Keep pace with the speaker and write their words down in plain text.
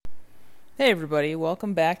Hey everybody,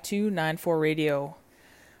 welcome back to 9-4 Radio.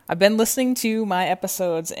 I've been listening to my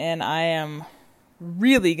episodes and I am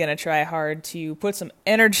really going to try hard to put some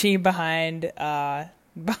energy behind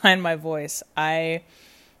my voice. I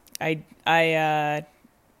don't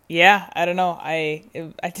know. I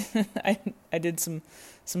did some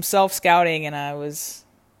self-scouting and I'm going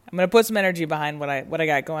to put some energy behind what I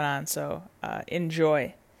got going on, so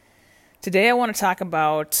enjoy. Today I want to talk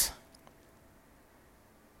about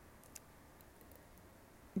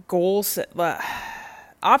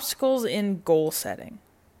obstacles in goal setting.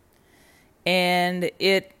 And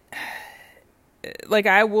I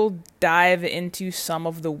will dive into some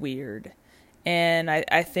of the weird. And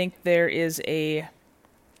I think there's a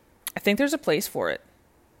place for it.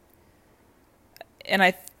 And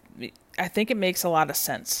I think it makes a lot of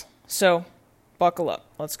sense. So, buckle up.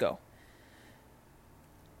 Let's go.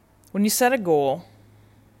 When you set a goal,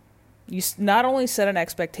 you not only set an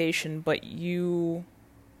expectation, but you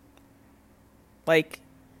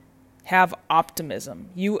have optimism.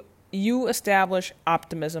 You establish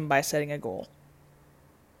optimism by setting a goal.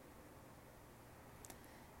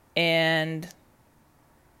 And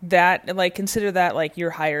that, consider that your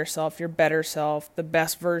higher self, your better self, the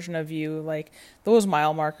best version of you, those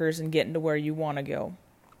mile markers and getting to where you want to go.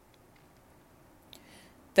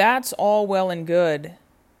 That's all well and good.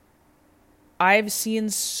 I've seen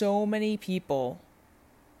so many people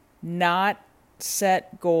not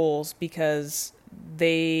set goals because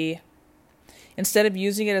they, instead of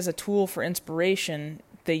using it as a tool for inspiration,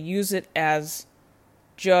 they use it as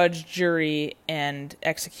judge, jury, and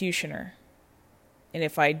executioner. And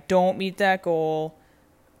if I don't meet that goal,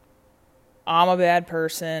 I'm a bad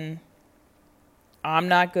person. I'm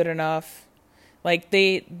not good enough.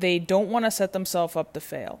 They don't want to set themselves up to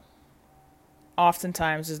fail.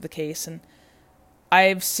 Oftentimes is the case. And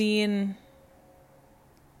I've seen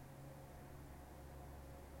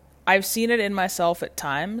it in myself at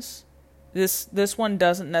times. This one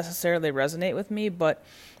doesn't necessarily resonate with me, but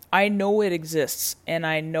I know it exists, and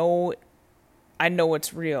I know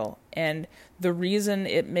it's real. And the reason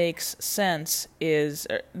it makes sense is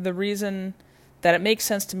the reason that it makes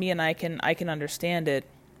sense to me, and I can understand it,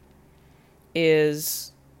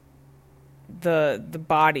 is the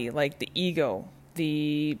body, the ego,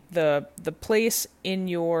 the place in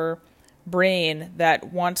your brain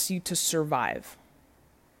that wants you to survive.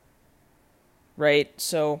 Right?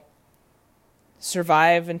 So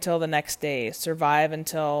survive until the next day. Survive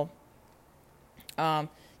until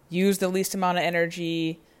use the least amount of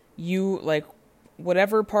energy.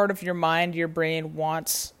 Whatever part of your mind, your brain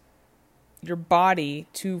wants your body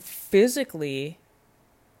to physically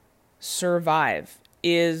survive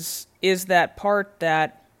is that part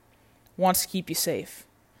that wants to keep you safe.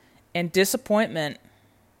 And disappointment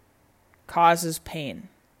causes pain.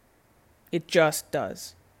 It just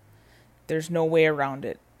does. There's no way around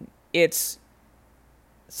it. It's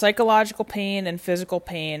psychological pain and physical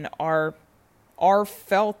pain are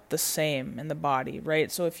felt the same in the body, right?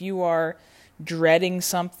 So if you are dreading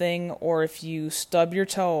something or if you stub your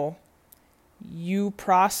toe, you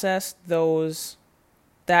process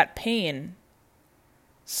that pain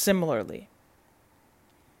similarly.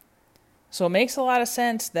 So it makes a lot of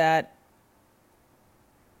sense that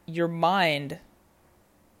your mind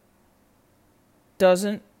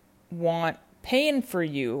doesn't want pain for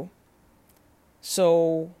you,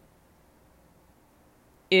 so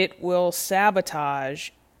it will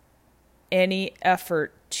sabotage any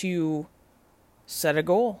effort to set a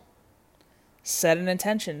goal, set an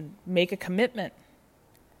intention, make a commitment.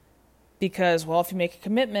 Because, if you make a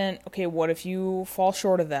commitment, okay, what if you fall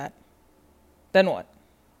short of that? Then what?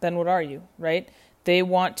 Then what are you, right? They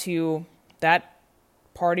want to, that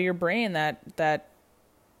part of your brain, that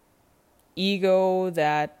ego,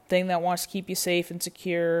 that thing that wants to keep you safe and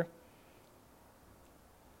secure,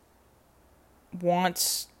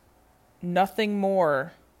 wants nothing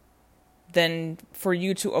more than for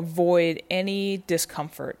you to avoid any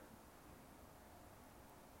discomfort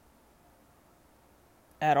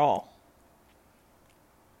at all.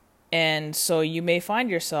 And so you may find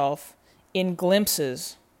yourself in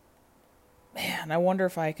glimpses. Man, I wonder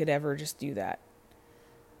if I could ever just do that.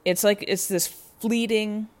 It's this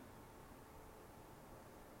fleeting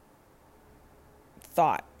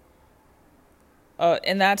thought.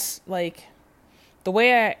 And that's the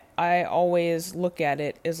way I always look at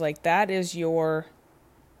it is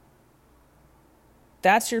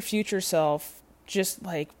that's your future self just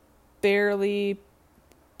barely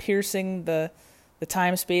piercing the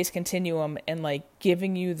time-space continuum and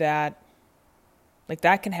giving you that,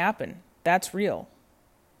 that can happen. That's real.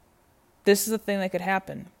 This is a thing that could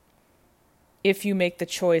happen. if you make the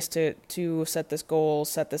choice to set this goal,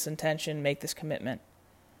 set this intention, make this commitment.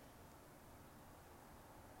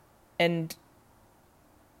 And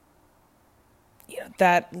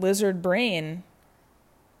that lizard brain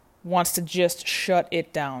wants to just shut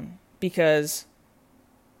it down because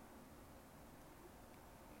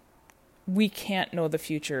we can't know the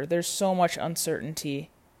future. There's so much uncertainty.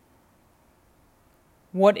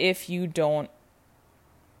 What if you don't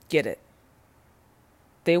get it?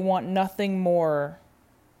 They want nothing more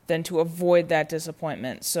than to avoid that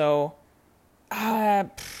disappointment. So,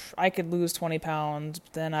 I could lose 20 pounds,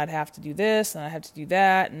 but then I'd have to do this, and I'd have to do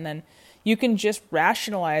that, and then you can just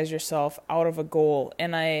rationalize yourself out of a goal.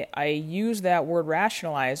 And I use that word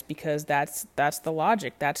rationalize because that's the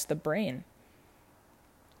logic, that's the brain.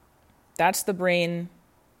 That's the brain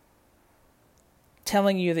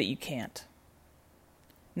telling you that you can't.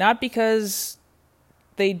 Not because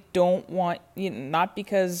they don't want, not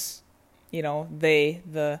because,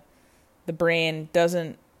 the brain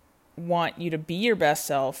doesn't want you to be your best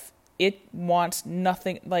self. It wants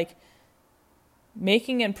nothing, like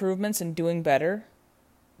making improvements and doing better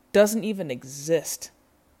doesn't even exist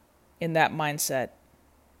in that mindset.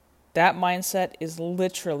 That mindset is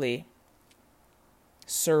literally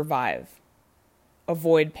survive,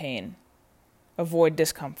 avoid pain, avoid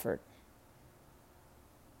discomfort.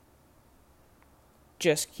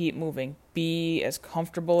 Just keep moving. Be as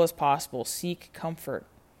comfortable as possible. Seek comfort.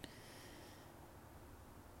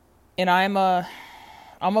 And I'm a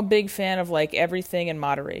big fan of like everything in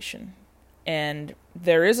moderation. And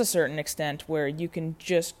there is a certain extent where you can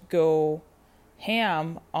just go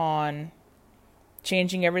ham on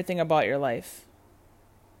changing everything about your life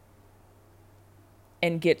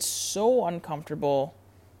and get so uncomfortable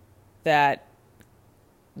that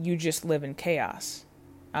you just live in chaos.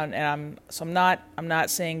 And I'm not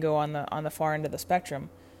saying go on the far end of the spectrum.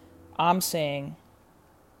 I'm saying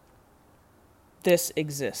this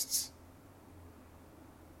exists.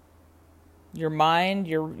 Your mind,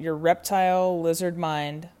 your reptile lizard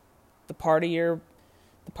mind, the part of your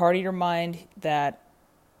mind that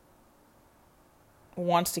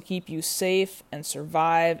wants to keep you safe and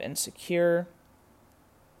survive and secure,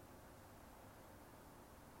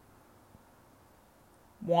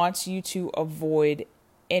 wants you to avoid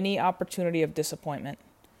any opportunity of disappointment.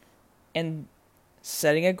 And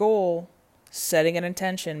setting a goal, setting an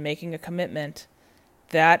intention, making a commitment,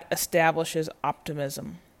 that establishes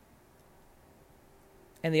optimism.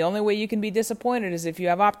 And the only way you can be disappointed is if you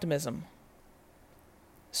have optimism.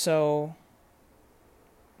 So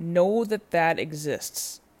know that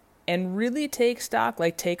exists. And really take stock,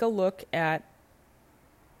 like take a look at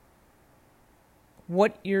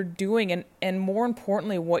what you're doing and more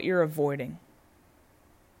importantly, what you're avoiding.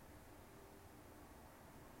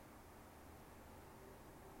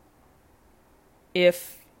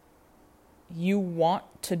 If you want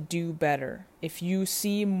to do better, if you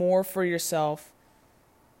see more for yourself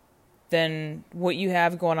than what you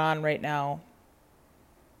have going on right now,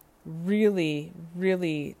 really,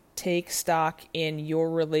 really take stock in your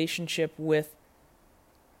relationship with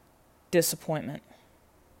disappointment.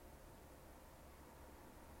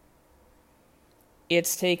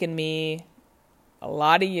 It's taken me a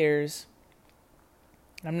lot of years.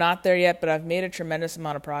 I'm not there yet, but I've made a tremendous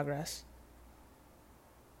amount of progress.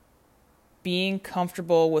 Being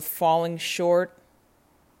comfortable with falling short,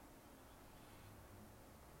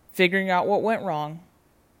 figuring out what went wrong,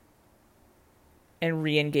 and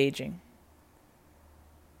re-engaging.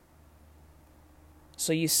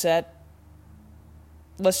 So you set,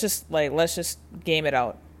 let's just game it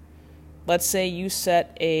out. Let's say you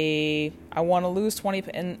set I want to lose 20,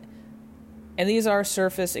 and these are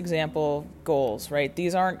surface example goals, right?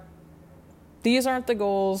 These aren't the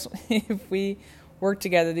goals if we work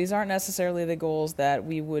together. These aren't necessarily the goals that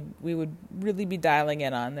we would really be dialing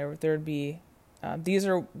in on. There would be these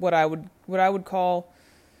are what I would call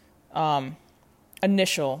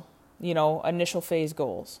initial phase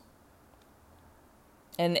goals.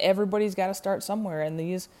 And everybody's got to start somewhere, and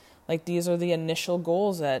these are the initial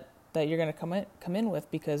goals that you're going to come in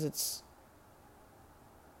with because it's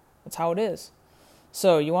how it is.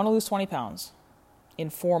 So you want to lose 20 pounds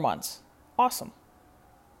in 4 months. Awesome.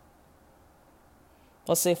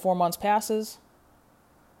 Let's say 4 months passes,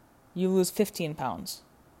 you lose 15 pounds.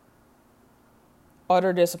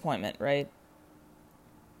 Utter disappointment, right?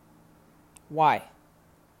 Why?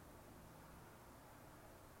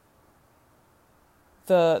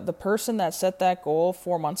 The person that set that goal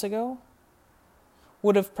 4 months ago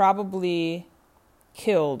would have probably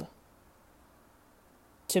killed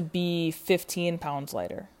to be 15 pounds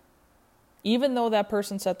lighter. Even though that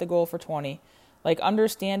person set the goal for 20, like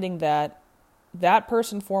understanding that that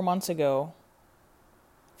person 4 months ago,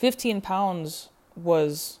 15 pounds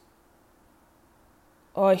was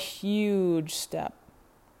a huge step.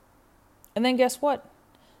 And then guess what?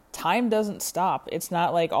 Time doesn't stop. It's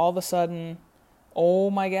not like all of a sudden, oh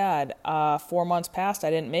my God, 4 months passed, I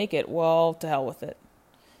didn't make it. Well, to hell with it.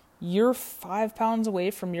 You're 5 pounds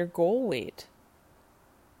away from your goal weight.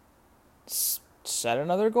 Set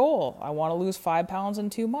another goal. I want to lose 5 pounds in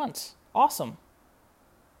 2 months. Awesome.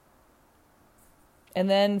 And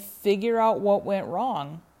then figure out what went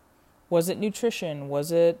wrong. Was it nutrition?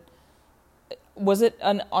 Was it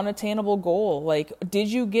an unattainable goal? Like, did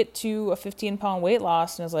you get to a 15-pound weight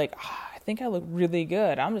loss and it's like, I think I look really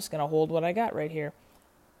good. I'm just going to hold what I got right here.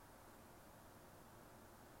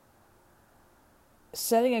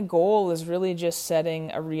 Setting a goal is really just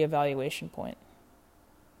setting a reevaluation point.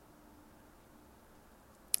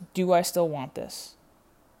 Do I still want this?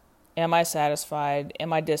 Am I satisfied?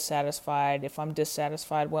 Am I dissatisfied? If I'm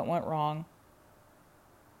dissatisfied, what went wrong?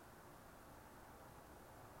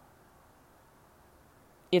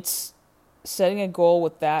 It's setting a goal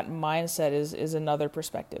with that mindset is another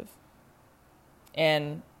perspective.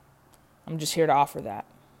 And I'm just here to offer that.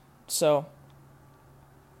 So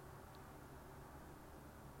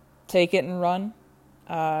take it and run.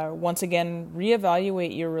 Once again,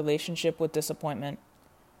 reevaluate your relationship with disappointment.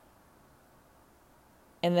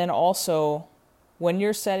 And then also, when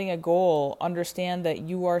you're setting a goal, understand that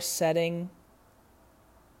you are setting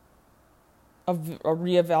a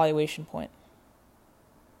reevaluation point.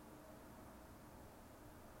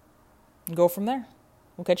 Go from there.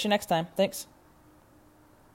 We'll catch you next time. Thanks.